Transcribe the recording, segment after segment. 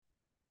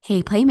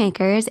Hey,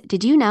 Playmakers,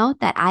 did you know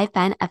that I've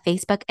been a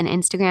Facebook and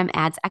Instagram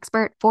ads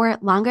expert for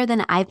longer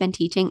than I've been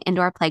teaching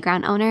indoor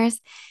playground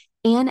owners?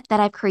 And that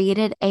I've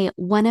created a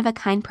one of a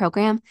kind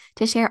program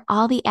to share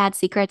all the ad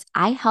secrets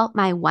I help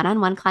my one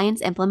on one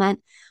clients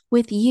implement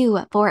with you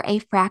for a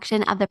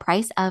fraction of the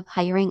price of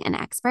hiring an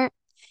expert.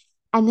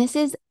 And this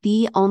is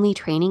the only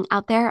training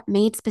out there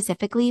made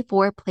specifically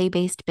for play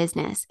based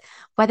business,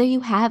 whether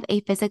you have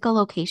a physical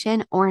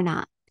location or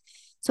not.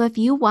 So if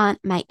you want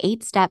my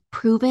 8-step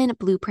proven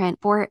blueprint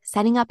for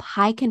setting up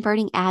high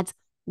converting ads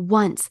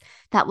once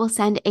that will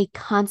send a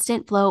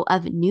constant flow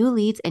of new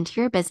leads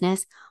into your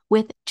business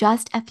with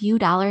just a few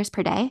dollars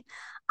per day,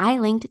 I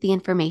linked the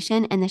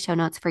information in the show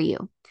notes for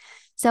you.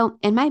 So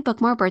in my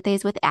Book More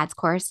Birthdays with Ads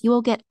course, you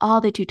will get all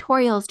the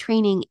tutorials,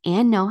 training,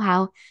 and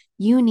know-how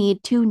you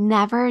need to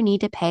never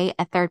need to pay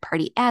a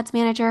third-party ads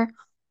manager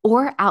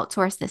or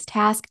outsource this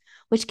task,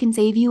 which can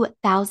save you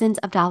thousands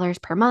of dollars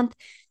per month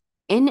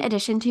in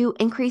addition to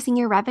increasing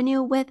your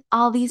revenue with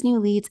all these new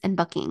leads and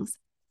bookings.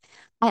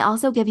 I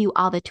also give you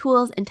all the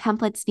tools and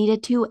templates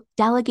needed to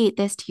delegate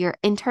this to your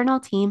internal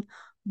team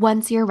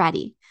once you're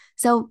ready.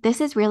 So this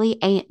is really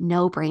a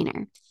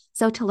no-brainer.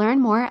 So to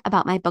learn more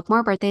about my Book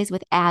More Birthdays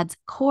with Ads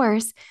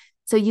course,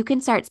 so you can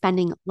start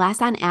spending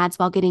less on ads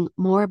while getting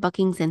more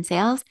bookings and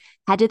sales,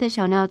 head to the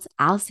show notes.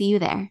 I'll see you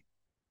there.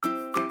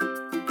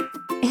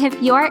 If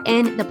you're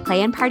in the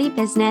play and party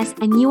business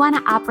and you want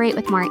to operate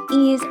with more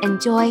ease and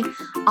joy,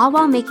 all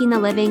while making the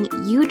living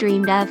you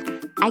dreamed of,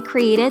 I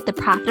created the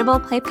Profitable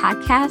Play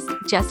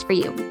podcast just for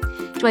you.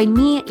 Join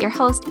me, your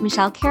host,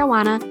 Michelle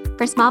Caruana,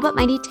 for small but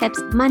mighty tips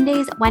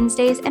Mondays,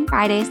 Wednesdays, and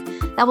Fridays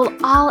that will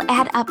all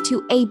add up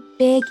to a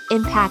big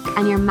impact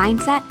on your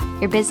mindset,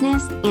 your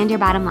business, and your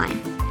bottom line.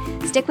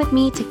 Stick with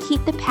me to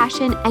keep the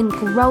passion and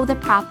grow the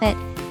profit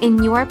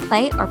in your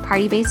play or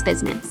party-based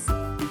business.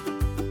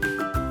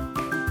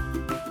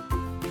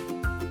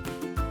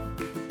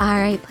 All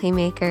right,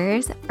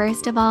 Playmakers.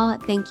 First of all,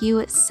 thank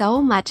you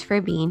so much for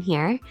being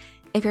here.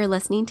 If you're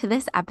listening to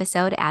this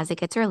episode as it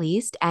gets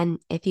released, and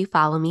if you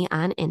follow me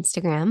on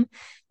Instagram,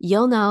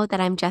 you'll know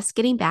that I'm just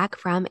getting back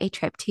from a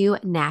trip to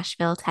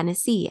Nashville,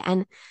 Tennessee.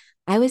 And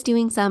I was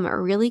doing some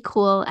really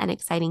cool and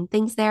exciting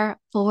things there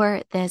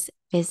for this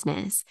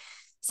business.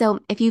 So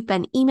if you've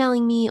been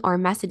emailing me or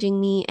messaging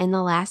me in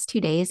the last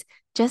 2 days,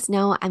 just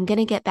know I'm going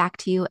to get back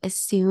to you as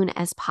soon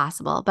as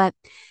possible. But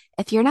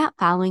if you're not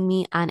following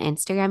me on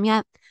Instagram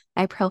yet,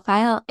 my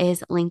profile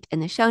is linked in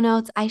the show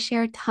notes. I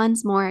share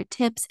tons more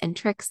tips and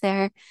tricks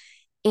there.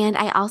 And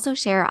I also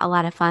share a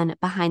lot of fun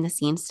behind the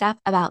scenes stuff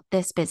about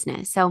this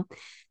business. So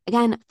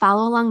again,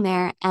 follow along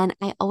there. And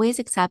I always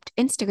accept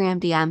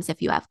Instagram DMs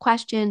if you have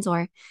questions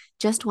or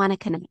just want to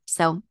connect.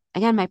 So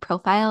again, my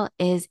profile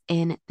is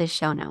in the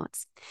show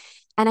notes.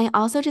 And I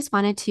also just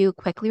wanted to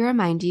quickly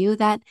remind you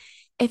that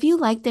if you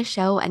like the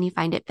show and you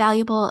find it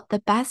valuable, the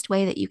best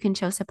way that you can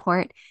show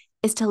support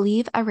is to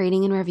leave a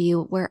rating and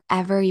review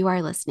wherever you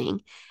are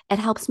listening. It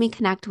helps me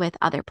connect with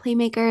other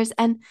playmakers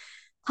and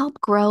help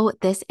grow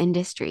this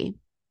industry.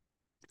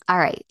 All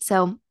right,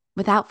 so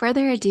without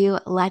further ado,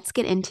 let's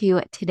get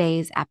into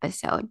today's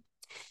episode.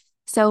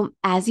 So,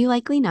 as you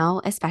likely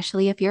know,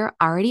 especially if you're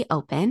already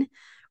open,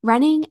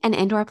 running an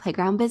indoor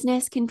playground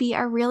business can be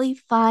a really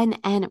fun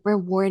and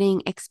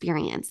rewarding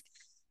experience,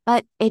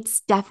 but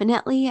it's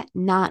definitely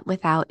not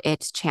without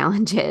its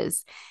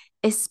challenges,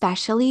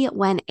 especially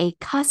when a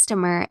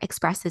customer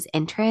expresses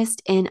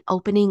interest in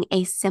opening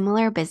a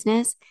similar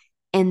business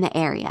in the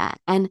area.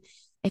 And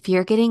if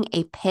you're getting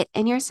a pit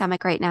in your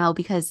stomach right now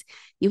because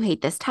you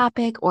hate this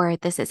topic or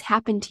this has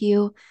happened to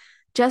you,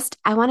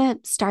 I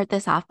want to start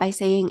this off by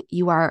saying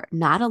you are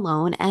not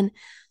alone. And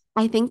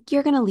I think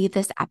you're going to leave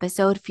this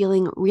episode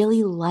feeling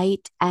really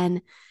light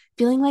and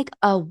feeling like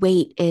a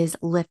weight is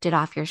lifted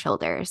off your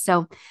shoulders.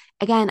 So,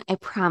 again, I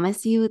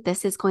promise you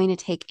this is going to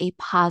take a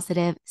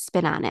positive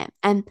spin on it.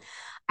 And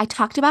I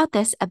talked about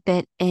this a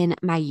bit in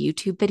my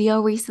YouTube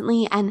video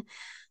recently, and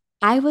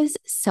I was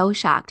so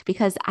shocked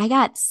because I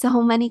got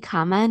so many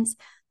comments,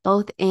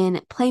 both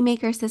in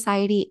Playmaker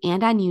Society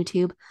and on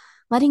YouTube,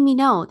 letting me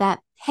know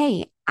that,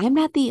 hey, I'm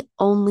not the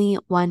only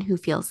one who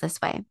feels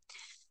this way.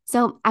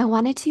 So I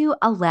wanted to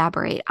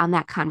elaborate on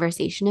that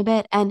conversation a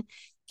bit and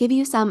give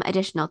you some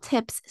additional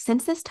tips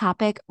since this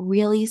topic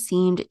really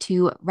seemed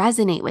to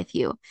resonate with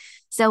you.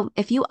 So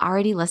if you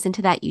already listened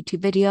to that YouTube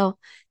video,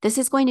 this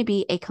is going to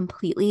be a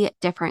completely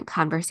different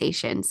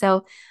conversation.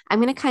 So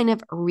I'm going to kind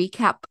of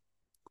recap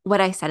what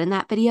I said in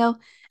that video,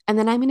 and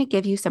then I'm going to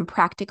give you some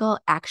practical,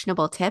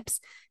 actionable tips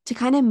to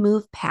kind of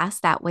move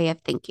past that way of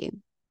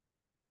thinking.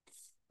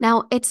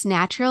 Now, it's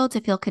natural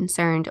to feel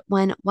concerned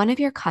when one of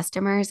your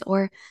customers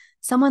or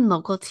someone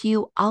local to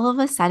you all of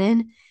a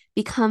sudden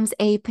becomes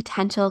a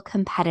potential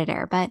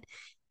competitor, but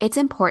it's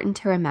important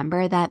to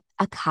remember that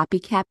a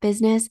copycat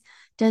business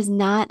does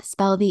not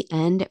spell the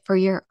end for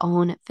your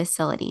own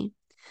facility.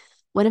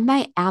 One of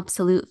my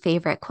absolute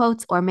favorite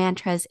quotes or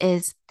mantras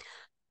is,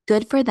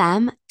 good for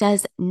them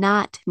does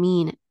not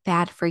mean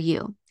bad for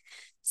you.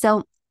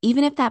 So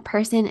even if that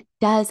person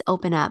does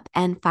open up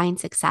and find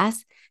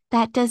success,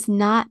 that does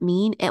not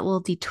mean it will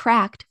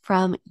detract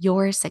from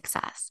your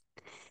success.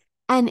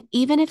 And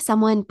even if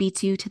someone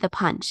beats you to the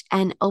punch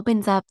and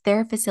opens up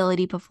their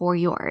facility before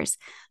yours,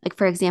 like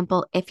for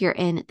example, if you're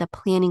in the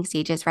planning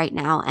stages right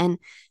now and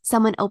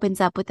someone opens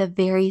up with a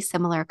very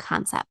similar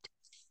concept,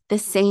 the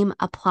same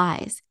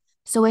applies.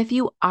 So if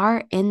you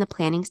are in the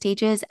planning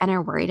stages and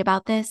are worried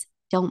about this,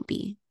 don't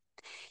be.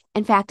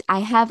 In fact, I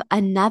have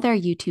another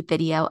YouTube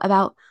video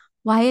about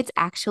why it's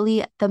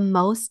actually the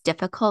most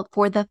difficult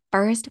for the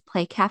first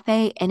play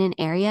cafe in an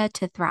area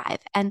to thrive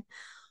and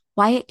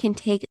why it can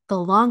take the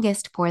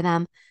longest for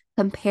them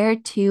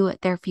compared to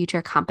their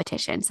future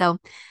competition. So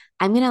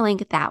I'm going to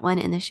link that one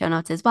in the show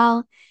notes as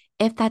well,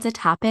 if that's a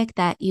topic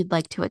that you'd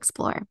like to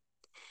explore.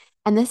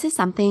 And this is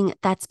something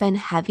that's been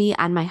heavy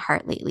on my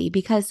heart lately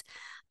because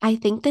I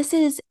think this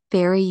is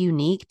very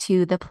unique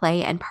to the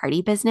play and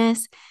party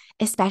business,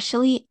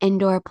 especially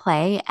indoor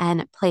play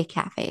and play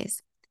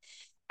cafes.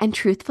 And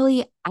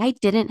truthfully, I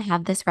didn't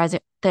have this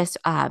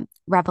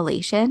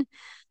revelation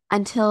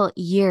until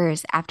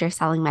years after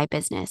selling my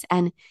business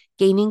and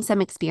gaining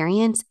some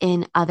experience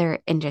in other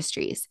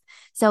industries.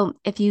 So,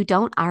 if you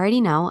don't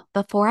already know,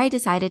 before I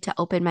decided to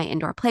open my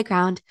indoor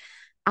playground,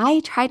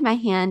 I tried my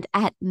hand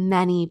at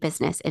many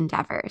business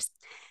endeavors.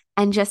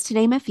 And just to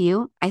name a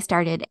few, I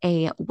started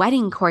a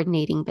wedding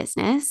coordinating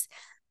business.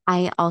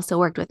 I also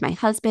worked with my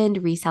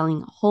husband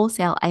reselling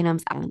wholesale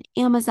items on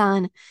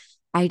Amazon.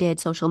 I did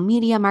social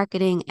media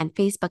marketing and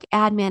Facebook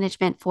ad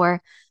management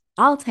for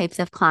all types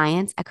of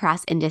clients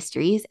across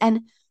industries.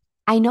 And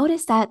I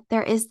noticed that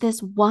there is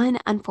this one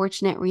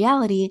unfortunate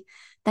reality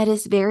that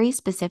is very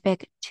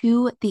specific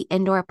to the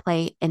indoor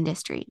play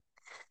industry.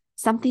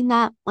 Something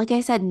that, like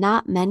I said,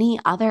 not many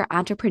other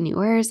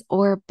entrepreneurs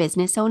or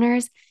business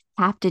owners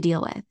have to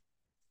deal with.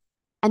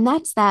 And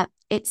that's that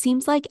it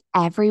seems like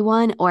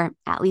everyone, or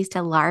at least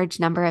a large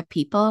number of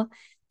people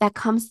that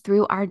comes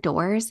through our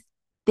doors,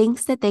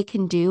 thinks that they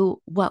can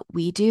do what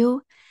we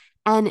do.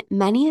 And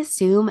many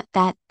assume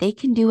that they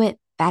can do it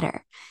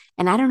better.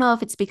 And I don't know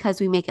if it's because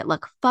we make it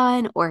look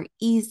fun or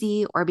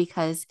easy or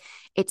because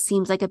it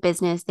seems like a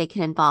business they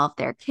can involve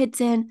their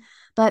kids in,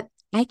 but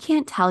I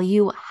can't tell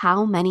you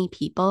how many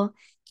people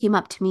came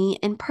up to me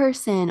in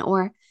person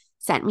or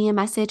sent me a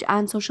message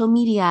on social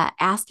media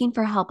asking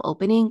for help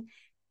opening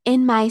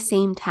in my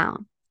same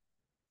town.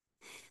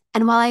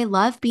 And while I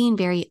love being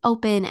very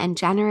open and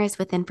generous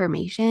with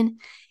information,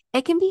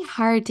 it can be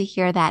hard to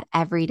hear that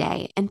every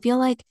day and feel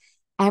like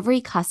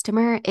every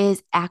customer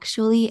is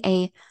actually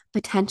a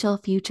potential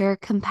future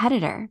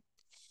competitor.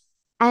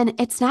 And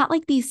it's not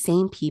like these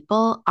same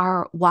people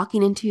are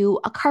walking into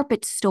a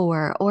carpet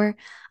store or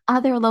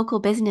other local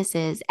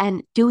businesses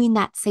and doing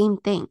that same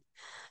thing.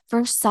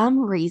 For some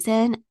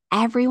reason,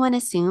 everyone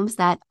assumes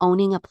that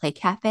owning a play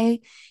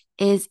cafe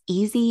is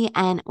easy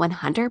and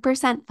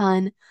 100%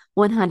 fun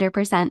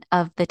 100%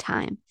 of the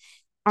time.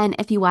 And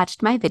if you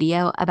watched my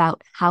video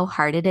about how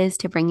hard it is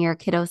to bring your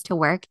kiddos to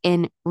work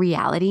in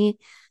reality,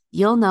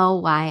 you'll know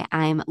why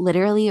I'm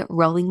literally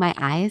rolling my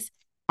eyes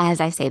as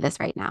I say this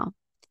right now.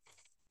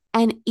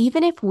 And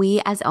even if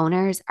we as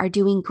owners are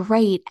doing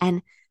great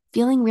and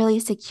feeling really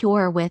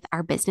secure with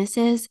our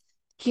businesses,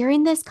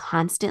 hearing this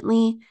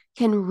constantly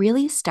can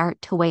really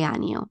start to weigh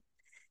on you.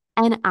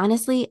 And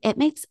honestly, it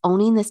makes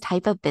owning this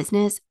type of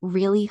business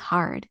really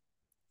hard.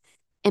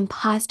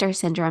 Imposter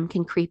syndrome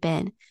can creep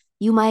in.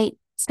 You might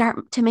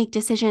start to make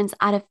decisions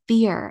out of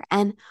fear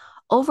and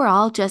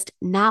overall just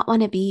not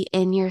want to be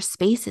in your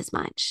space as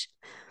much.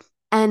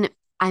 And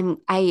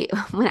I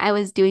when I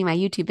was doing my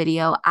YouTube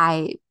video,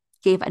 I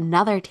gave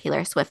another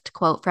Taylor Swift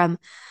quote from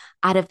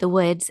Out of the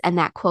Woods, and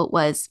that quote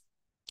was,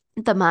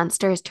 "The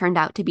monsters turned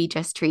out to be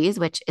just trees,"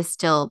 which is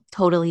still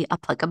totally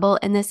applicable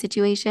in this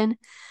situation.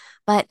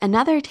 But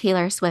another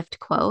Taylor Swift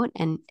quote,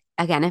 and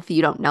again, if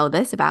you don't know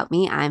this about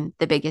me, I'm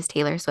the biggest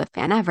Taylor Swift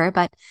fan ever,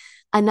 but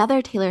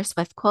another Taylor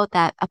Swift quote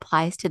that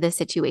applies to this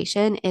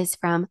situation is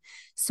from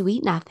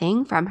Sweet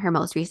Nothing from her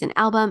most recent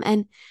album.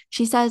 And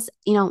she says,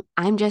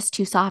 I'm just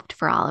too soft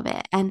for all of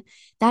it. And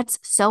that's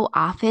so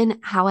often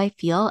how I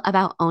feel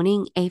about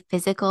owning a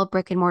physical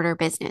brick and mortar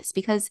business,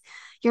 because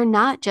you're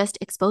not just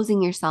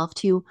exposing yourself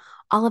to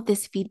all of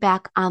this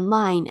feedback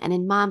online and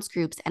in moms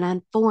groups and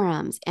on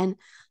forums and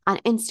on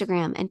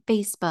Instagram and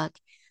Facebook.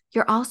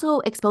 You're also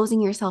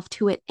exposing yourself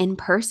to it in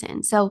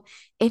person. So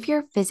if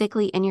you're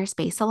physically in your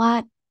space a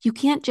lot, you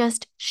can't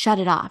just shut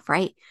it off,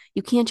 right?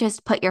 You can't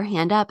just put your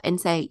hand up and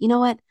say, you know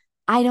what?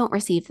 I don't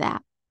receive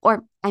that.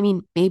 Or, I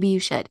mean, maybe you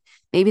should.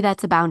 Maybe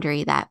that's a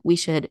boundary that we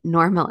should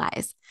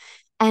normalize.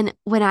 And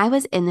when I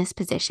was in this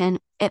position,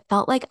 it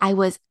felt like I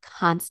was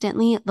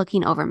constantly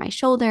looking over my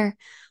shoulder,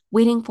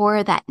 waiting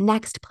for that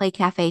next Play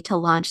Cafe to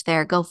launch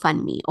their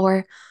GoFundMe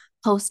or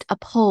post a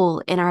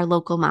poll in our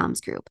local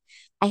moms group.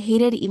 I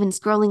hated even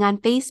scrolling on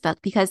Facebook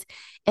because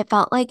it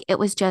felt like it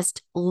was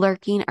just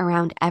lurking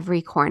around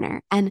every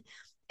corner. And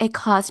it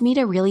caused me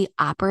to really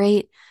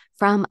operate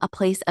from a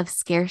place of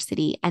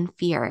scarcity and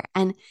fear.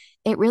 And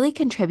it really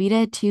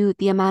contributed to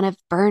the amount of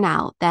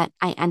burnout that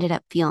I ended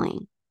up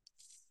feeling.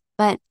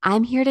 But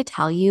I'm here to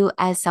tell you,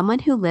 as someone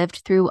who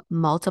lived through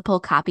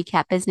multiple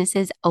copycat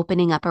businesses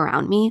opening up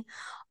around me,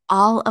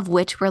 all of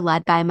which were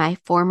led by my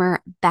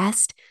former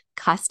best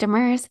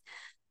customers,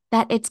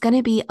 that it's going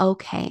to be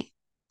okay.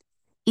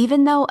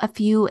 Even though a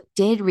few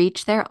did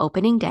reach their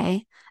opening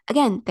day,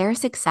 again, their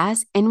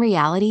success in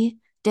reality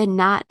did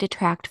not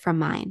detract from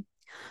mine.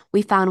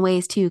 We found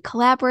ways to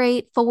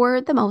collaborate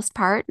for the most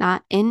part,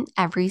 not in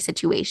every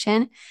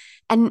situation.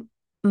 And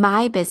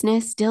my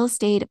business still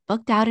stayed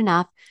booked out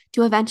enough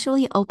to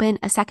eventually open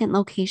a second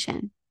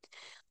location.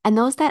 And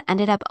those that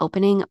ended up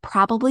opening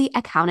probably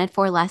accounted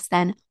for less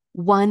than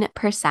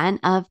 1%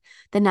 of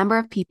the number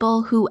of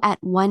people who at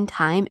one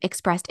time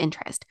expressed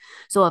interest.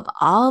 So, of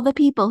all the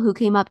people who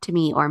came up to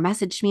me or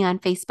messaged me on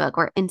Facebook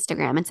or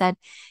Instagram and said,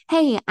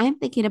 "Hey, I'm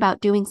thinking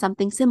about doing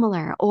something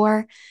similar,"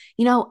 or,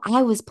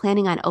 "I was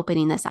planning on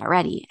opening this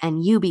already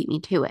and you beat me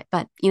to it,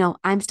 but,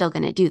 I'm still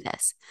going to do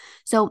this."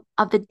 So,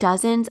 of the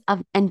dozens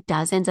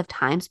of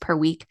times per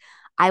week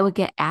I would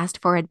get asked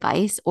for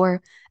advice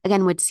or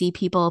again would see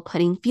people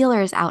putting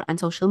feelers out on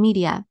social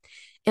media,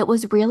 it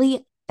was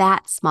really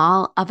that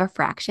small of a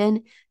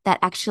fraction that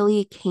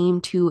actually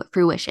came to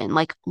fruition,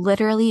 like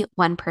literally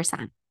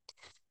 1%.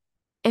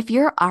 If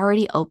you're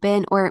already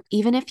open, or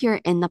even if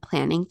you're in the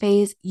planning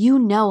phase, you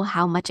know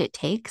how much it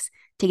takes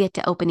to get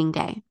to opening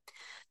day.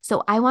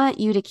 So I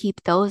want you to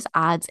keep those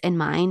odds in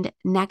mind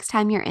next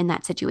time you're in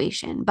that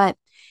situation. But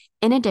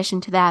in addition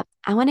to that,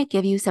 I want to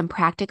give you some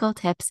practical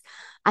tips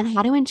on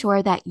how to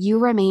ensure that you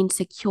remain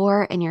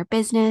secure in your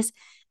business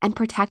and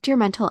protect your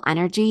mental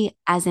energy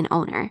as an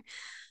owner.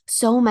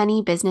 So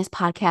many business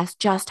podcasts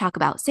just talk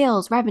about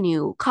sales,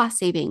 revenue, cost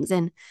savings,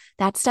 and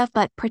that stuff,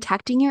 but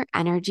protecting your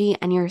energy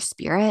and your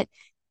spirit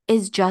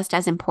is just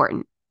as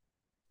important.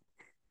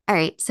 All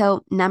right,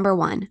 so number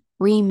one,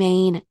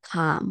 remain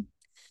calm.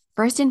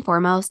 First and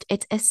foremost,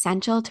 it's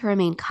essential to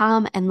remain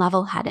calm and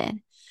level headed.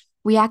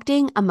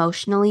 Reacting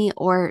emotionally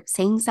or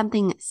saying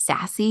something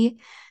sassy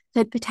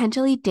could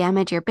potentially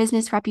damage your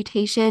business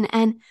reputation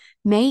and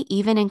may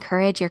even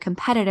encourage your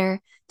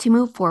competitor to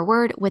move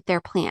forward with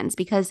their plans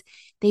because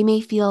they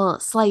may feel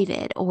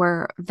slighted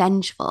or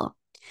vengeful.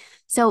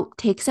 So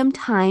take some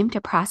time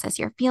to process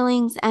your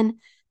feelings and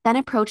then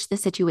approach the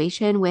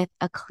situation with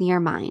a clear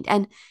mind.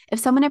 And if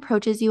someone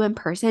approaches you in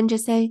person,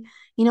 just say,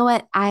 "You know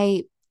what,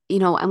 I'm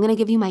going to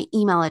give you my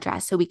email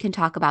address so we can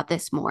talk about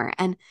this more."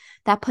 And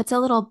that puts a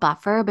little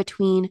buffer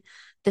between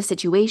the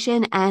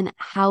situation and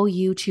how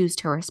you choose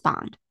to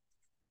respond.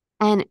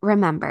 And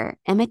remember,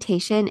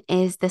 imitation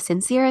is the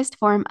sincerest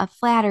form of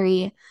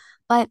flattery,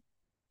 but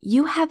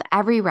you have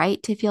every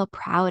right to feel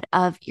proud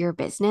of your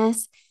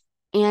business.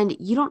 And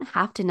you don't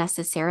have to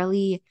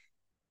necessarily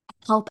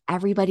help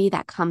everybody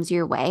that comes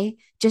your way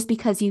just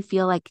because you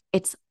feel like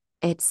it's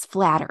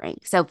flattering.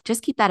 So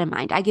just keep that in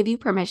mind. I give you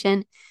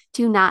permission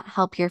to not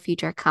help your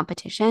future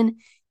competition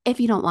if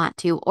you don't want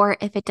to, or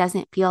if it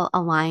doesn't feel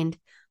aligned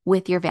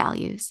with your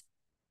values.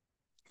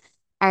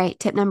 All right,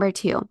 tip number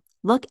two,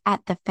 look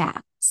at the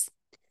facts.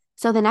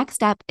 So the next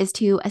step is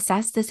to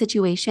assess the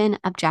situation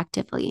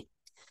objectively.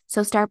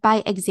 So start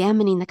by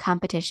examining the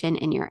competition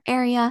in your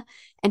area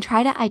and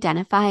try to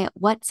identify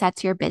what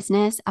sets your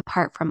business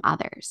apart from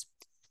others.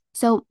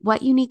 So,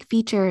 what unique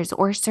features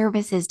or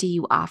services do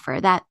you offer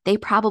that they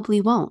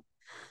probably won't?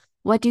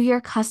 What do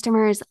your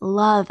customers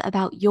love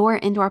about your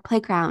indoor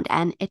playground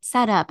and its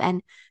setup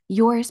and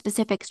your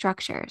specific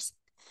structures?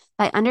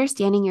 By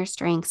understanding your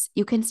strengths,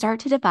 you can start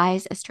to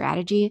devise a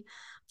strategy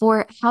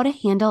for how to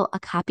handle a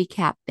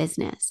copycat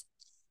business.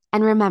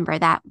 And remember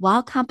that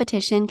while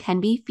competition can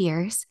be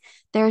fierce,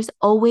 there's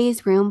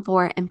always room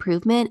for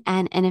improvement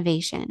and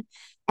innovation.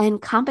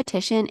 And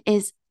competition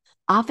is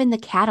often the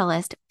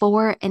catalyst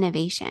for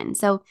innovation.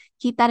 So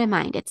keep that in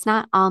mind. It's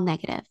not all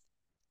negative.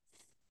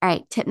 All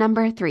right, tip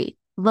number three,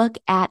 look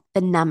at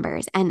the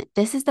numbers. And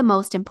this is the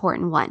most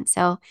important one.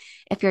 So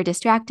if you're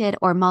distracted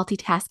or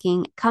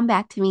multitasking, come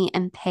back to me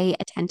and pay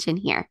attention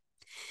here.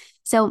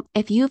 So,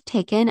 if you've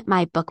taken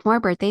my Book More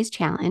Birthdays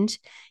challenge,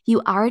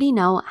 you already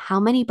know how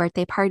many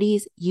birthday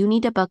parties you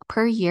need to book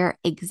per year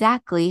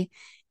exactly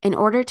in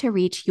order to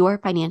reach your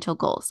financial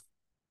goals.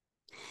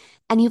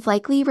 And you've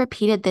likely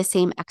repeated the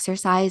same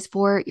exercise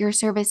for your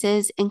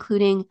services,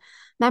 including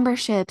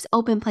memberships,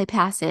 open play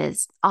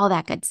passes, all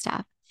that good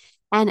stuff.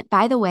 And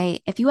by the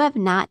way, if you have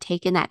not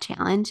taken that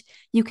challenge,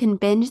 you can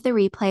binge the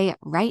replay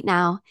right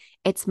now.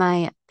 It's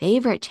my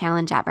favorite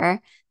challenge ever.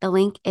 The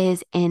link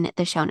is in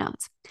the show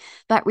notes.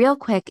 But real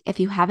quick, if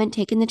you haven't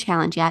taken the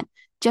challenge yet,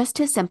 just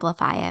to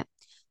simplify it,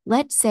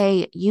 let's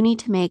say you need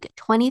to make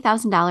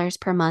 $20,000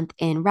 per month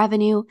in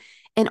revenue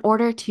in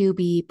order to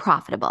be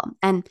profitable.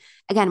 And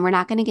again, we're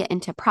not going to get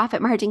into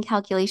profit margin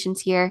calculations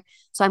here.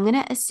 So I'm going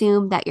to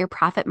assume that your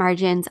profit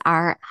margins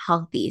are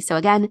healthy. So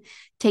again,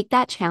 take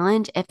that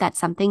challenge if that's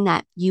something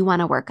that you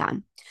want to work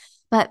on.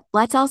 But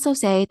let's also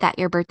say that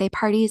your birthday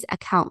parties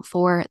account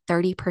for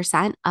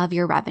 30% of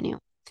your revenue.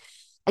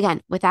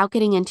 Again, without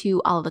getting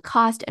into all the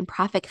cost and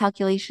profit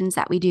calculations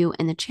that we do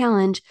in the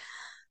challenge,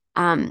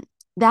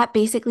 That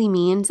basically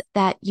means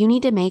that you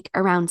need to make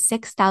around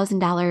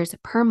 $6,000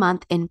 per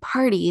month in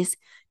parties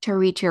to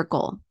reach your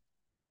goal.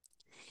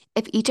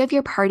 If each of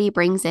your party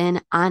brings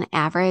in on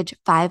average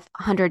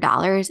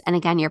 $500, and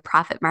again, your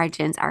profit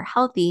margins are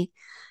healthy,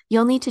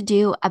 you'll need to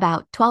do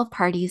about 12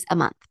 parties a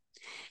month.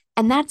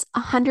 And that's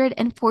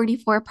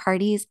 144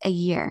 parties a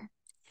year.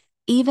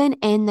 Even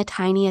in the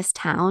tiniest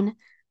town,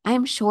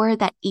 I'm sure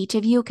that each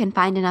of you can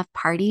find enough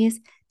parties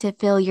to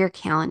fill your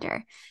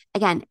calendar.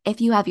 Again,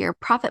 if you have your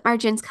profit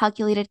margins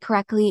calculated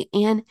correctly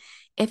and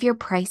if your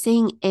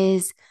pricing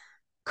is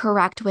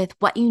correct with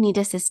what you need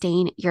to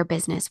sustain your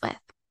business with.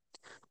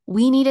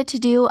 We needed to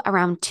do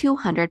around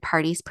 200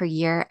 parties per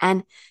year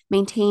and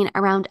maintain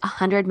around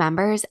 100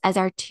 members as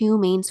our two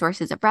main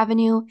sources of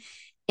revenue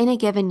in a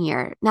given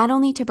year, not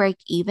only to break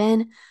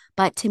even,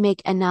 but to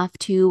make enough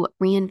to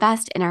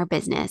reinvest in our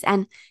business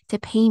and to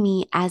pay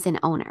me as an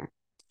owner.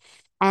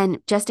 And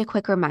just a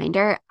quick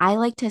reminder, I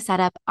like to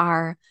set up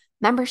our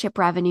membership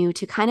revenue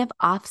to kind of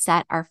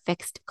offset our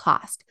fixed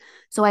cost.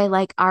 So I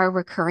like our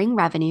recurring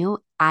revenue,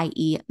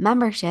 i.e.,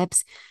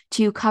 memberships,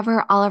 to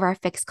cover all of our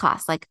fixed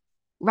costs like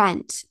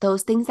rent,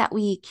 those things that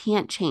we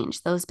can't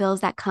change, those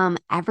bills that come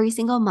every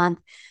single month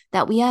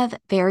that we have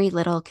very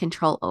little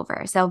control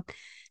over. So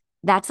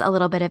that's a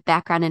little bit of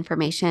background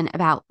information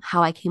about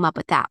how I came up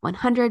with that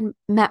 100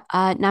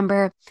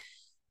 number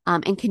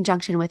in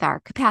conjunction with our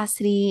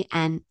capacity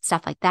and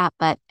stuff like that.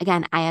 But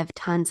again, I have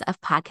tons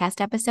of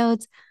podcast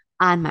episodes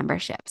on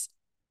memberships.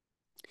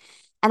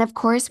 And of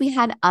course, we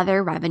had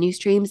other revenue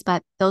streams,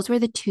 but those were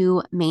the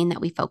two main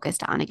that we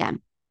focused on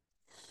again.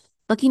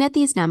 Looking at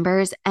these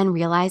numbers and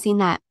realizing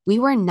that we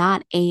were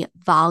not a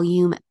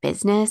volume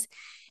business,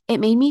 it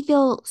made me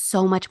feel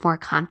so much more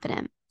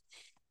confident.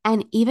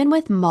 And even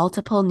with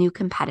multiple new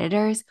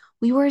competitors,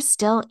 we were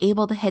still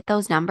able to hit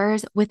those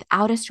numbers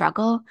without a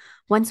struggle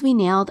once we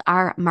nailed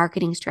our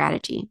marketing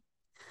strategy.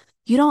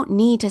 You don't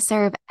need to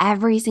serve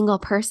every single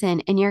person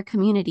in your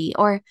community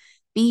or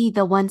be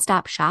the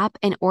one-stop shop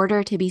in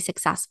order to be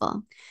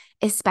successful,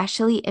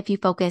 especially if you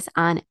focus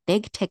on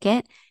big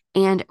ticket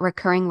and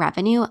recurring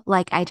revenue,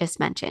 like I just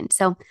mentioned.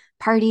 So,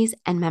 parties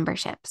and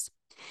memberships.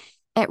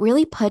 It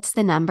really puts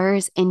the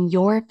numbers in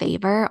your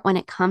favor when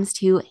it comes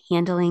to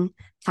handling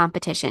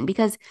competition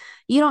because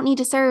you don't need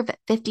to serve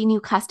 50 new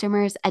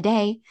customers a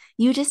day.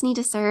 You just need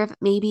to serve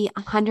maybe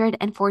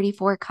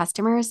 144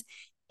 customers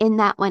in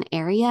that one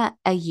area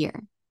a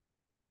year.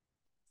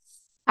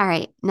 All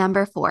right,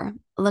 number 4,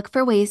 look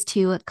for ways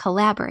to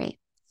collaborate.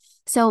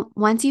 So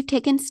once you've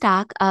taken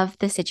stock of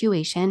the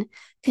situation,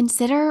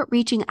 consider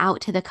reaching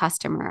out to the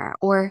customer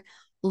or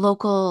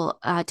local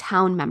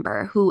town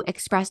member who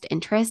expressed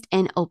interest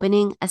in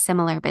opening a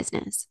similar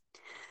business.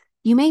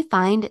 You may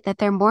find that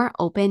they're more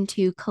open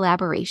to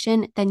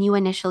collaboration than you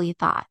initially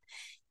thought.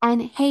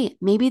 And hey,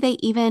 maybe they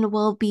even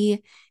will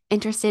be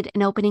interested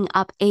in opening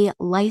up a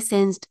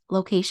licensed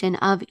location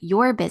of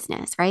your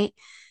business, right?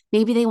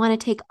 Maybe they want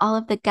to take all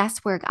of the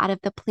guesswork out of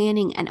the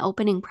planning and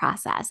opening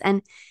process.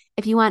 And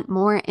if you want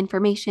more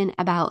information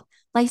about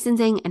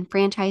licensing and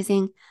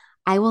franchising,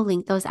 I will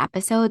link those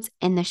episodes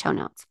in the show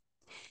notes.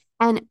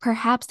 And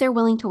perhaps they're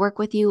willing to work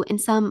with you in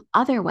some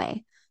other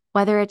way,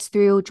 whether it's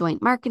through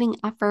joint marketing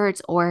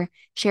efforts or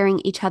sharing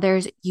each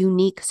other's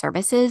unique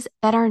services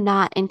that are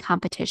not in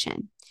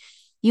competition.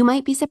 You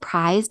might be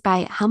surprised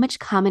by how much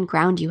common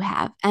ground you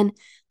have and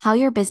how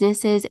your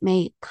businesses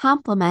may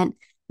complement,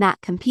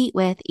 not compete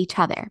with each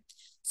other.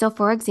 So,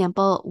 for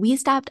example, we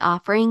stopped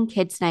offering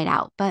kids' night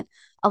out, but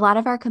a lot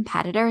of our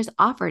competitors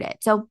offered it.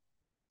 So,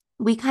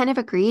 we kind of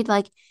agreed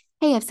like,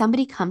 hey, if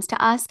somebody comes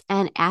to us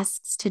and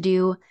asks to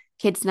do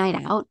kids' night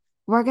out,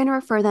 we're going to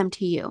refer them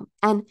to you.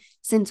 And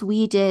since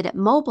we did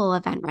mobile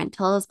event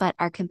rentals, but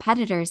our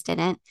competitors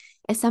didn't,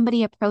 if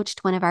somebody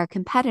approached one of our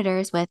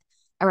competitors with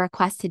a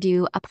request to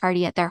do a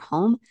party at their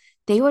home,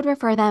 they would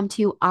refer them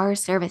to our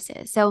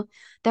services. So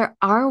there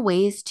are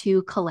ways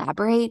to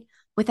collaborate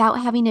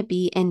without having to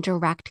be in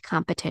direct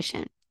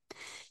competition.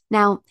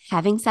 Now,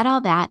 having said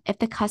all that, if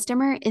the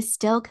customer is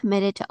still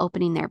committed to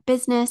opening their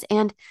business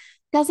and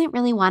doesn't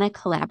really want to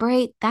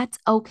collaborate, that's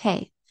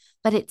okay.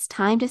 But it's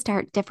time to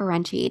start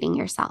differentiating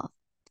yourself.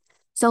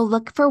 So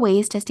look for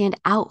ways to stand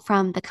out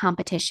from the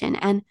competition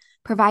and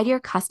provide your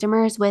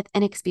customers with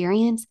an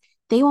experience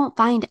they won't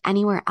find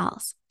anywhere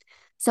else.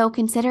 So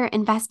consider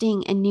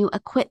investing in new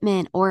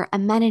equipment or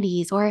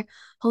amenities or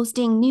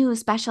hosting new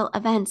special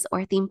events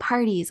or theme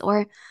parties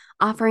or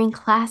offering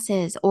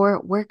classes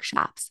or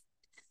workshops.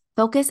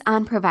 Focus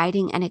on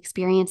providing an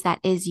experience that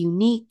is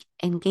unique,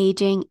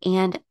 engaging,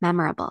 and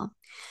memorable.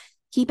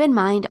 Keep in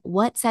mind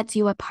what sets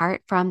you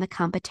apart from the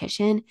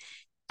competition.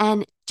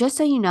 And just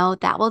so you know,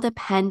 that will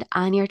depend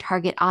on your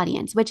target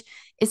audience, which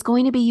is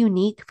going to be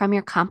unique from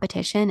your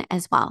competition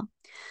as well.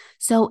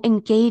 So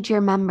engage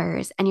your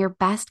members and your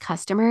best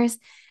customers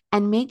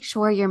and make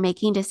sure you're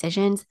making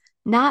decisions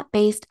not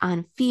based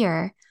on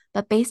fear,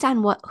 but based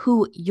on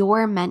who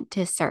you're meant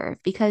to serve.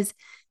 Because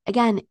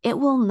again, it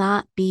will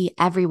not be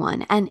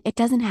everyone and it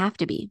doesn't have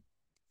to be.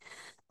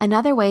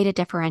 Another way to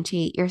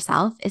differentiate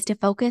yourself is to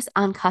focus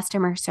on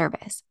customer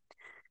service.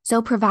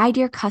 So provide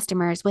your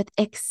customers with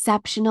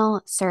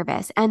exceptional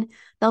service, and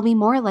they'll be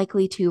more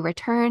likely to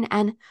return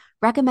and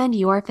recommend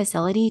your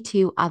facility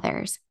to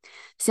others.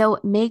 So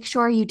make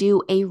sure you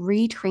do a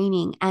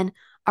retraining and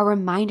a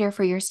reminder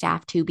for your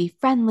staff to be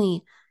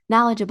friendly,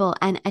 knowledgeable,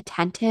 and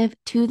attentive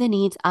to the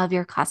needs of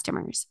your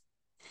customers.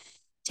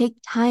 Take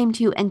time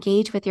to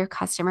engage with your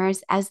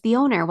customers as the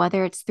owner,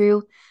 whether it's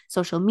through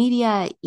social media,